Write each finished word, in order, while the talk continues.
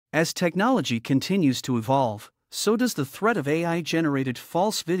As technology continues to evolve, so does the threat of AI-generated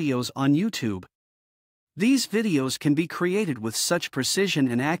false videos on YouTube. These videos can be created with such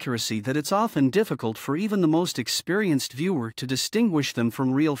precision and accuracy that it's often difficult for even the most experienced viewer to distinguish them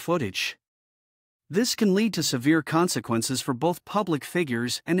from real footage. This can lead to severe consequences for both public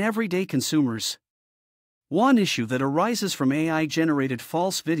figures and everyday consumers. One issue that arises from AI-generated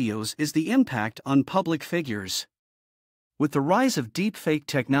false videos is the impact on public figures. With the rise of deepfake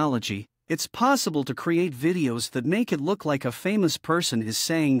technology, it's possible to create videos that make it look like a famous person is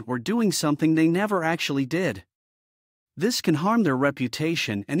saying or doing something they never actually did. This can harm their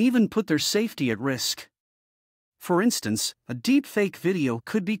reputation and even put their safety at risk. For instance, a deepfake video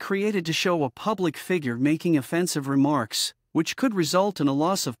could be created to show a public figure making offensive remarks, which could result in a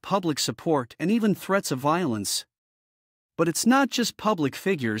loss of public support and even threats of violence. But it's not just public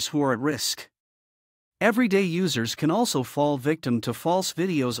figures who are at risk. Everyday users can also fall victim to false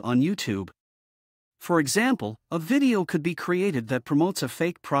videos on YouTube. For example, a video could be created that promotes a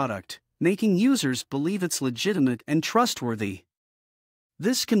fake product, making users believe it's legitimate and trustworthy.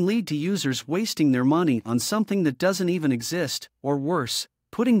 This can lead to users wasting their money on something that doesn't even exist, or worse,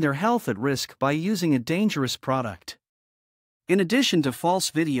 putting their health at risk by using a dangerous product. In addition to false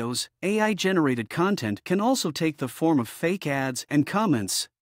videos, AI-generated content can also take the form of fake ads and comments.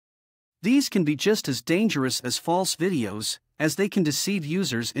 These can be just as dangerous as false videos, as they can deceive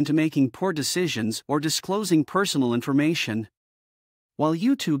users into making poor decisions or disclosing personal information. While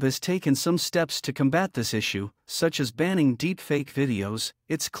YouTube has taken some steps to combat this issue, such as banning deepfake videos,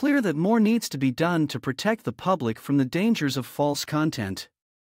 it's clear that more needs to be done to protect the public from the dangers of false content.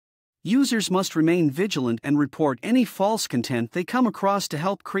 Users must remain vigilant and report any false content they come across to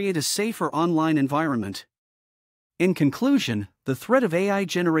help create a safer online environment. In conclusion, the threat of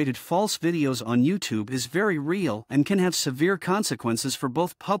AI-generated false videos on YouTube is very real and can have severe consequences for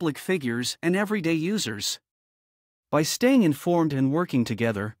both public figures and everyday users. By staying informed and working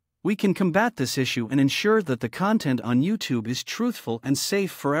together, we can combat this issue and ensure that the content on YouTube is truthful and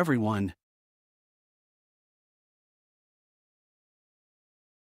safe for everyone.